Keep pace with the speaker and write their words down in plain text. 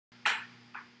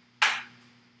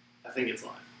I think it's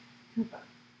live.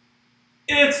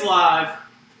 It's live.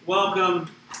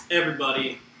 Welcome,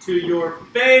 everybody, to your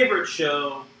favorite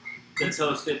show that's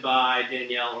hosted by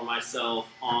Danielle or myself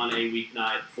on a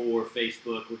weeknight for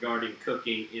Facebook regarding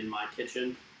cooking in my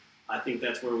kitchen. I think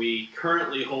that's where we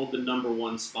currently hold the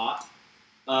 #1 spot.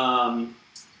 Danielle's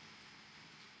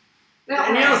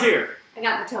here. I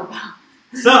got the topo.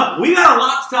 So, we got a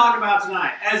lot to talk about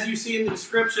tonight. As you see in the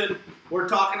description, we're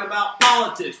talking about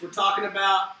politics. We're talking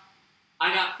about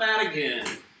I got fat again.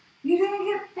 You didn't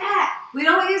get fat. We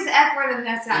don't use the F word in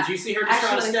this house. Did you see her just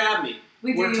try to stab me?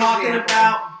 We're talking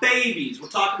about babies. We're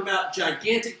talking about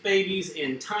gigantic babies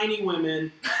and tiny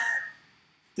women.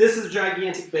 This is a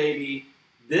gigantic baby.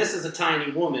 This is a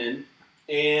tiny woman.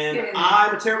 And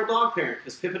I'm a terrible dog parent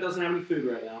because Pippa doesn't have any food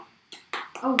right now.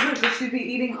 Oh, good. We should be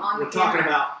eating on the camera. We're talking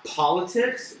about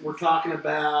politics. We're talking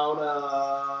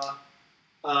about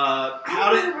how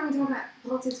did we're talking about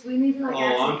politics? We need to like. Oh,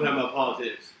 I'm talking about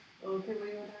politics. Okay, what are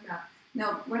you talking about?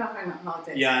 No, we're not talking about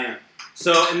politics. Yeah, I am.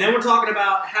 So, and then we're talking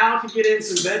about how to get in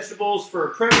some vegetables for a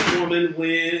pregnant woman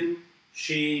when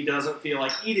she doesn't feel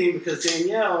like eating because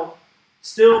Danielle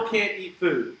still can't eat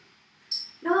food.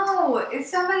 No,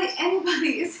 it's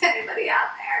anybody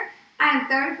out there. I'm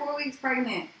 34 weeks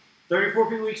pregnant.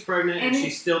 34 weeks pregnant, and she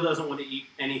still doesn't want to eat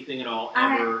anything at all,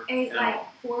 ever. I ate like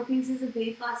 4 pieces of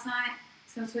beef last night,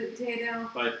 some sweet potato.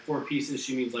 By 4 pieces,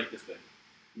 she means like this big.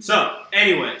 So,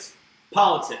 anyways,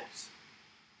 politics.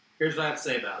 Here's what I have to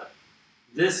say about it.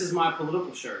 This is my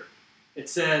political shirt. It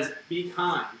says, be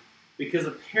kind. Because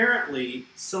apparently,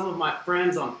 some of my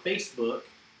friends on Facebook,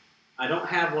 I don't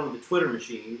have one of the Twitter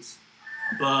machines,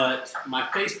 but my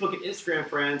Facebook and Instagram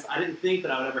friends, I didn't think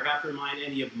that I would ever have to remind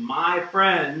any of my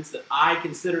friends that I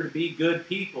consider to be good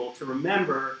people to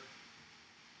remember,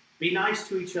 be nice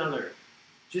to each other.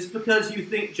 Just because you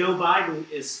think Joe Biden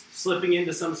is slipping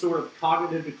into some sort of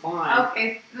cognitive decline,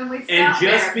 okay, then we stop and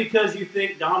just because you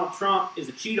think Donald Trump is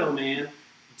a Cheeto man,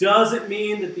 doesn't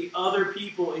mean that the other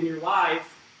people in your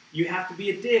life, you have to be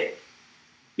a dick.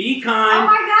 Be kind. Oh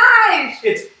my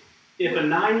gosh! If a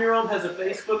 9-year-old has a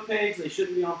Facebook page, they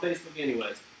shouldn't be on Facebook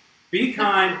anyways. Be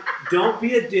kind. Don't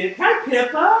be a dick. Hi,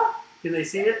 Pippa. Can they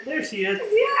see it? There she is.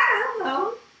 Yeah,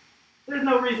 hello. There's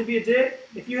no reason to be a dick.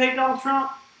 If you hate Donald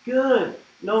Trump, good.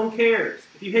 No one cares.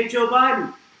 If you hate Joe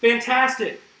Biden,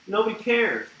 fantastic. Nobody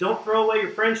cares. Don't throw away your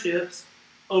friendships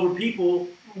over people.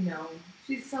 I know.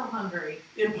 She's so hungry.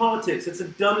 In politics. It's the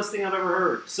dumbest thing I've ever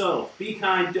heard. So, be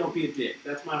kind, don't be a dick.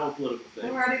 That's my whole political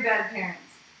thing. We're already bad parents.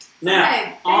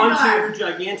 Now, on to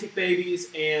gigantic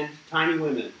babies and tiny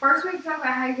women. First, we have to talk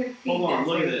about how you're going to feed Hold on, this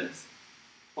look baby. at this.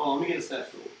 Hold on, let me get a step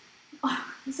stool.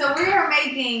 So we are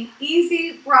making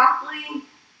easy broccoli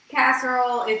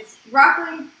casserole. It's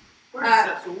broccoli,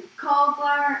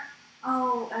 cauliflower.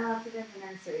 Oh, I left it in the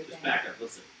nursery. Just back up.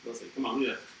 Let's see. Come on, look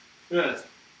at this. Look at this.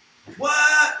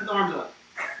 What? Put the arms up.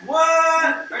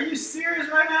 What? Are you serious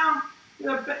right now? You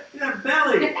got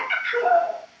belly.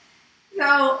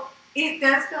 So it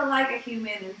does feel like a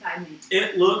human inside me.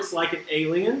 It looks like an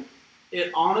alien.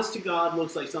 It, honest to God,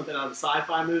 looks like something out of a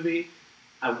sci-fi movie.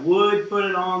 I would put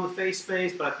it on the face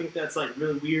space, but I think that's like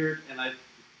really weird. And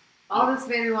all this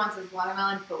baby wants is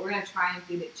watermelon, but we're gonna try and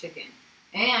feed it chicken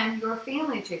and your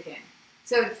family chicken.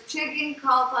 So it's chicken,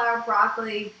 cauliflower,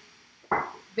 broccoli,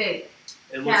 baked.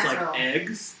 It looks casserole. Like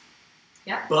eggs,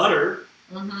 yep. butter,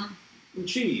 and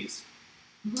cheese.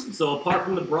 So apart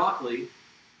from the broccoli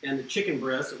and the chicken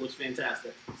breast, it looks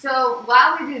fantastic. So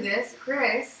while we do this,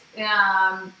 Chris,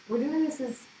 we're doing this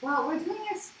because, well, we're doing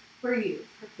this for you,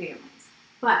 for families.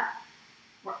 But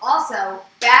we're also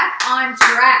back on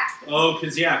track. Oh,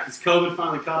 because COVID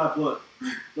finally caught up.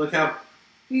 Look how...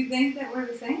 Do you think that we're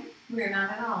the same? We're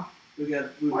not at all.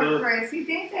 Poor Chris, he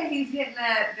thinks that he's getting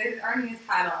he's earning his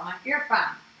title. I'm like, you're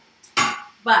fine.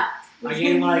 But I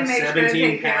gained like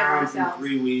 17 pounds in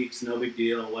 3 weeks. No big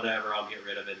deal. Whatever. I'll get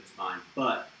rid of it. It's fine.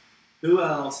 But who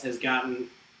else has gotten?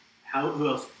 Who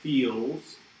else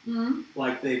feels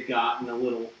like they've gotten a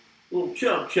little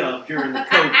chub during the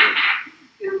COVID?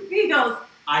 Who feels?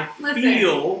 I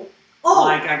feel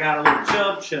like I got a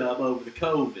little chub over the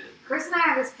COVID. Chris and I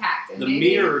have this pact. And the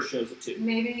mirror shows it too.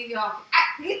 Maybe y'all.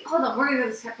 Hold on, we're gonna go to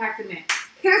this pact in a minute.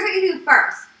 Here's what you do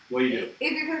first. What do you do?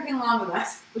 If you're cooking along with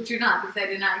us, which you're not, because I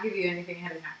did not give you anything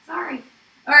ahead of time. Sorry.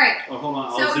 All right. Oh, hold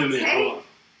on. I'll zoom in. Hold on.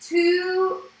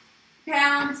 2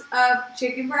 pounds of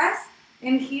chicken breast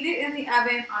and heat it in the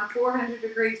oven on 400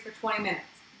 degrees for 20 minutes.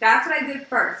 That's what I did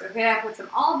first. Okay, I put some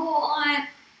olive oil on it.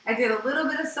 I did a little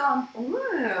bit of salt.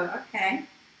 Ooh, okay.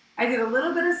 I did a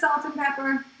little bit of salt and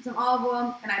pepper, some olive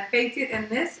oil, and I baked it in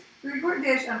this 3-quart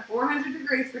dish on 400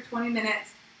 degrees for 20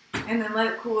 minutes, and then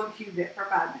let it cool and cubed it for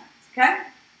 5 minutes. Okay?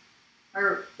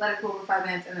 or let it cool for 5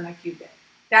 minutes, and then I cubed it.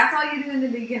 That's all you do in the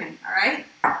beginning, all right?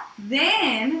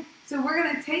 Then, so we're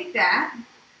going to take that.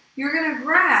 You're going to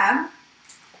grab,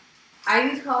 I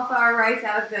use cauliflower rice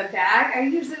out of the bag. I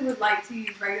usually would like to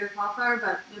use regular cauliflower,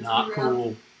 but let's Not be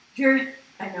real. cool.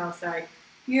 I know, sorry.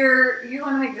 You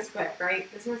want to make this quick,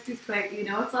 right? This recipe's quick. You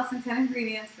know it's less than 10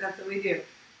 ingredients. That's what we do.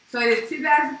 So I did 2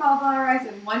 bags of cauliflower rice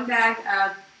and 1 bag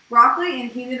of broccoli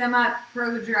and heated them up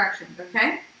per the directions,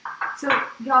 okay? So,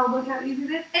 y'all, look how easy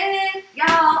this is. Y'all,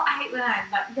 I hate when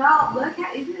y'all, look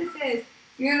how easy this is.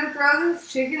 You're going to throw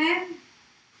this chicken in.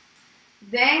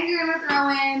 Then you're going to throw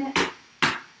in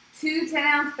 2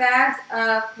 10-ounce bags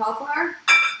of cauliflower.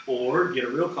 Or get a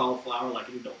real cauliflower like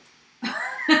an adult.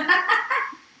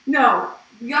 No.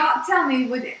 Y'all, tell me,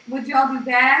 would y'all do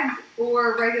bagged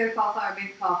or regular cauliflower,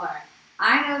 baby cauliflower?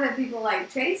 I know that people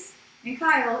like Chase and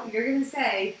Kyle, you're going to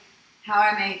say how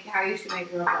you should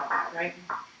make real cauliflower, right?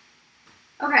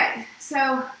 Okay,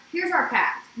 so here's our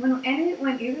pact. When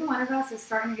either one of us is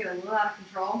starting to get a little out of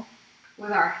control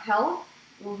with our health,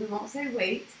 well, we won't say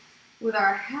weight, with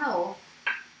our health,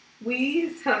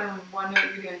 so one know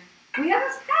what you're doing. We have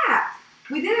this pact.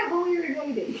 We did it when we were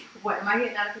dating. What, am I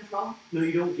getting out of control? No,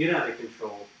 you don't get out of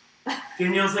control.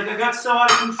 Danielle's like, I got so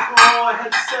out of control. I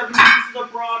had 7 pieces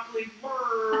of broccoli.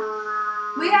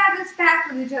 Brrr. We have this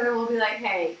pact with each other. We'll be like,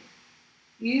 hey,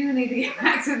 you need to get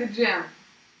back to the gym.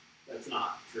 That's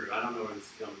not true. I don't know where this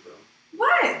is coming from.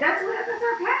 What? That's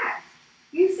our pact.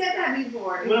 You said that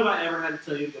before. When have I ever had to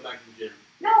tell you to go back to the gym?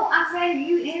 No, I'm saying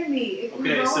you and me. If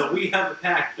Okay, so we have a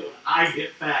pact that when I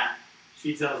get fat,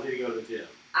 she tells me to go to the gym.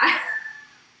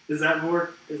 Is that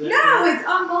more? No, it's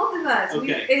on both of us.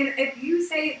 Okay. And if you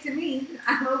say it to me, then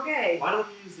I'm okay. Why don't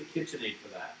you use the KitchenAid for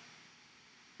that?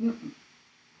 Mm-mm.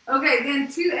 Okay,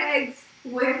 then 2 eggs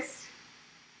whisked.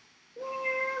 I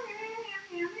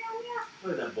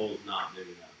feel like that bowl's not big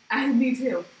enough. Me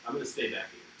too. I'm going to stay back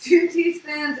here. 2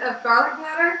 teaspoons of garlic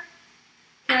powder.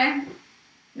 Okay.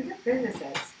 Look how big this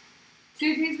is.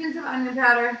 2 teaspoons of onion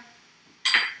powder.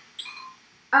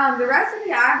 The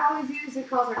recipe I've always used, it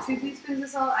calls for 2 teaspoons of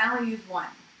salt. I only use 1.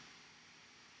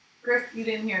 Chris, you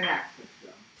didn't hear that.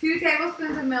 2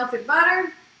 tablespoons of melted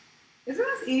butter. Isn't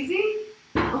this easy?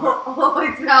 Oh,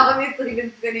 it's obviously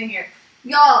been sitting here.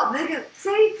 Y'all,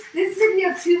 see, this is if you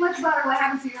have too much butter, what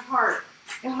happens to your heart?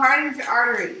 It hardens your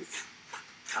arteries.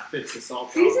 I fixed the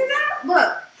salt. Do you see that?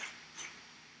 Look.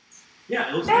 Yeah,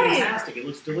 it looks fantastic. It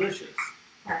looks delicious.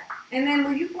 Okay. And then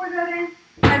will you pour that in?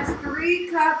 That's 3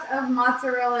 cups of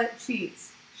mozzarella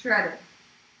cheese, shredded.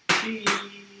 Cheese.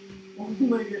 Oh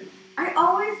my goodness. I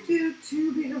always do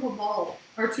too big of a bowl,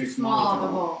 or too small of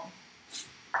a bowl.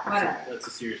 Whatever. That's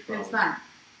a serious problem. It's fine.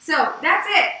 So that's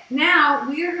it. Now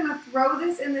we are going to throw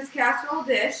this in this casserole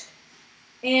dish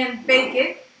and bake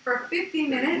it for 50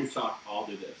 minutes. I'll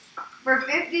do this. For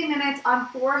 50 minutes on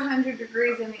 400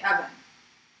 degrees in the oven.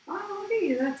 Oh, look at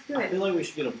you. That's good. I feel like we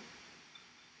should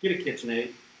get a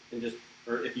KitchenAid and just,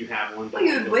 or if you have one. Oh,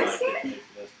 you would whisk it?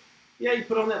 Yeah, you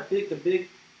put on that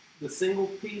the single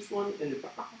piece one, and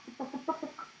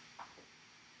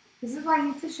this is why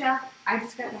he's the chef. I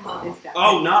just got to help his stuff.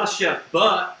 Oh, not a chef,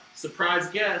 but surprise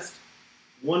guest.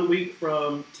 1 week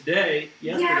from yesterday,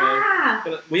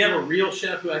 we have a real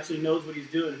chef who actually knows what he's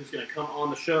doing, who's going to come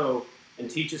on the show and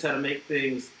teach us how to make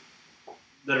things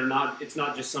that are not. It's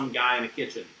not just some guy in a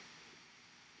kitchen.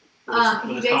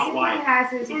 He basically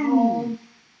has his whole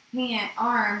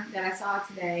arm that I saw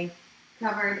today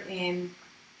covered in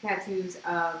tattoos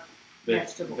of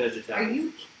vegetables. Vegetarian. Are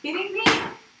you kidding me?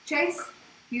 Chase,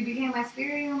 you became my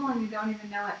spirit animal and you don't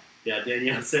even know it. Yeah,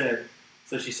 Danielle said.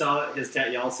 So she saw his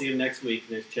tattoo. Y'all see him next week,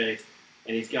 and it's Chase,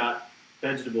 and he's got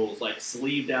vegetables like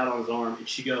sleeved out on his arm. And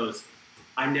she goes,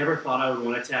 "I never thought I would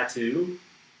want a tattoo,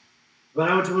 but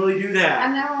I would totally do that."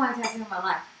 I've never wanted a tattoo in my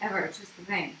life ever. It's just the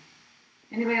thing.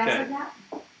 Anybody else like that?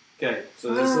 Okay,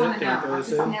 so this is it. Can I throw this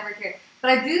in? I just never cared.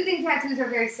 But I do think tattoos are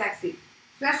very sexy,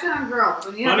 especially on girls.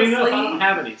 When you have Funny a enough, sleeve, I don't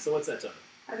have any. So what's that to?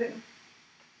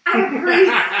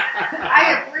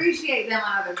 I appreciate them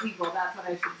on other people. That's what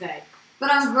I should say.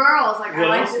 But on girls, like what I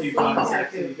like else this do you sleeve find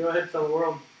tattoo. sexy? Go ahead and tell the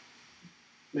world.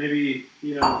 Maybe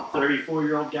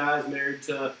 34-year-old guys married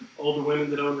to older women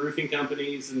that own roofing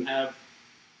companies and have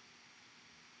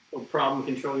a problem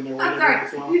controlling their weight. I'm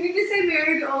sorry. Did you just say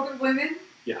married to older women?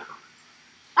 Yeah.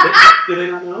 Do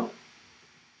they not know?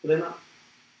 Do they not?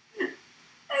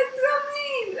 That's so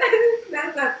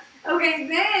mean. Okay,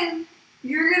 then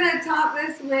you're going to top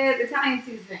this with Italian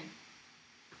seasoning.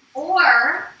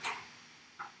 Or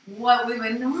what we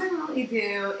would normally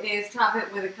do is top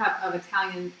it with a cup of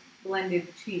Italian blended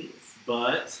cheese.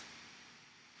 But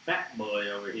fat boy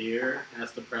over here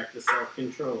has to practice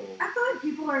self-control. I feel like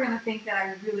people are going to think that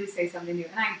I really say something new,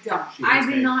 and I don't. She I hits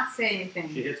did me. not say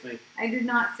anything. She hits me. I did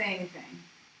not say anything.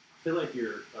 I feel like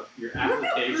your Look how pretty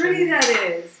application, that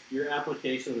is. your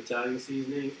application of Italian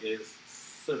seasoning is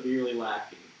severely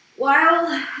lacking. While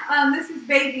this is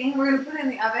baking, we're going to put it in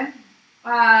the oven.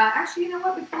 Actually, you know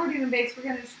what? Before it even bakes, we're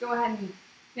going to just go ahead and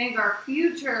thank our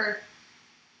future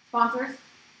sponsors.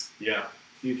 Yeah.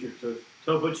 Future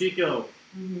Topo Chico.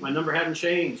 Mm-hmm. My number hadn't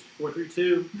changed.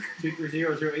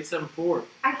 432-230-0874.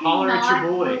 I Holler at cannot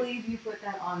your boy. believe you put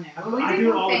that on there. I When we do it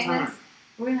become all the famous, time.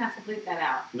 we're going to have to bleep that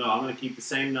out. No, I'm going to keep the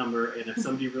same number, and if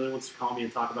somebody really wants to call me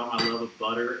and talk about my love of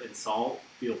butter and salt,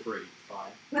 feel free. It's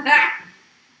fine.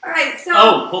 All right, so...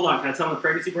 Oh, hold on. Can I tell them the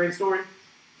pregnancy brain story?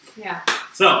 Yeah.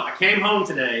 So, I came home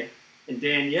today, and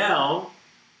Danielle,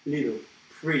 little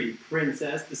pretty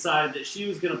princess, decided that she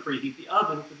was going to preheat the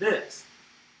oven for this.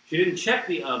 She didn't check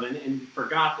the oven and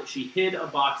forgot that she hid a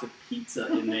box of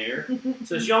pizza in there,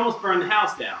 so she almost burned the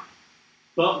house down.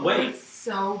 But wait, It's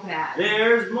so bad.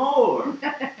 there's more.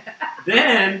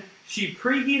 Then she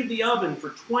preheated the oven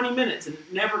for 20 minutes and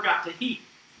it never got to heat.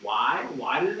 Why?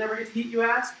 Why did it never get to heat, you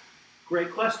ask?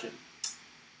 Great question.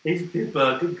 He's a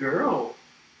good girl.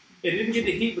 It didn't get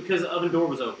to heat because the oven door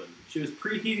was open. She was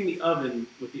preheating the oven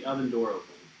with the oven door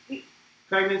open.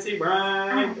 Pregnancy brain.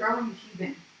 I'm growing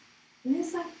even. And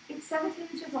it's like, it's 17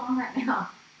 inches long right now.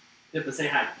 Yeah, but say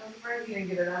hi. I was afraid you didn't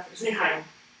get it up. Say hi.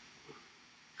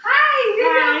 Hi!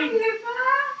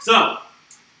 Hi. So,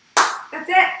 That's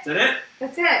it. is that it?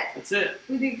 That's it. That's it.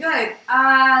 We did good.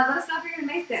 Let us know if you're going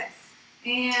to make this.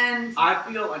 And... I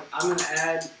feel like I'm going to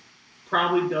add,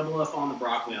 probably double up on the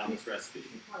broccoli on this recipe.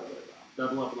 Probably will.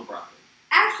 Double up on the broccoli.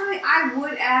 Actually, I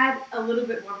would add a little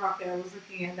bit more broccoli. I was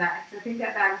looking at that. Because I think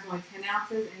that bag was only 10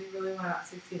 ounces, and you really want about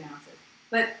 16 ounces.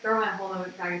 But throw in a whole other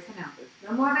bag of 10 ounces.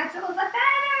 The more vegetables, the better!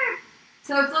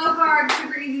 So it's low carb,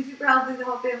 super easy, super healthy. The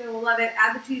whole family will love it.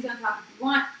 Add the cheese on top if you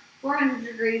want. 400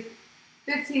 degrees,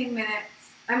 50 minutes.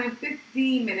 And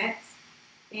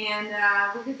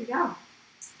we're good to go.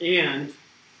 And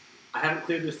I haven't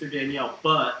cleared this through Danielle,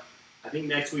 but I think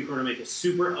next week we're going to make a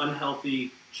super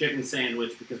unhealthy chicken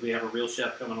sandwich because we have a real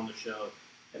chef coming on the show,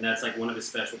 and that's like one of his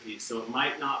specialties. So it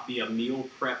might not be a meal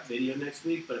prep video next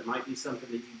week, but it might be something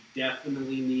that you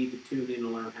definitely need to tune in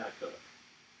and learn how to cook.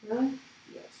 Really?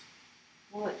 Yes.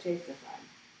 We'll let Chase decide.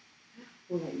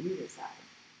 We'll let you decide.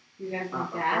 You guys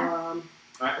want that? All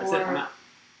right, that's it. Or- I'm out.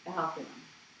 The healthy one.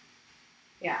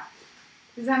 Yeah.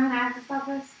 Does that mean I have to stop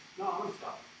this? No, I'm going to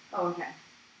stop. Oh, okay.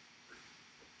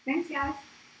 Thanks, guys.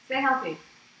 Stay healthy.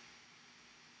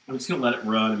 I'm just going to let it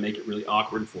run and make it really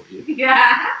awkward for you.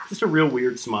 Yeah. Just a real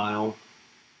weird smile.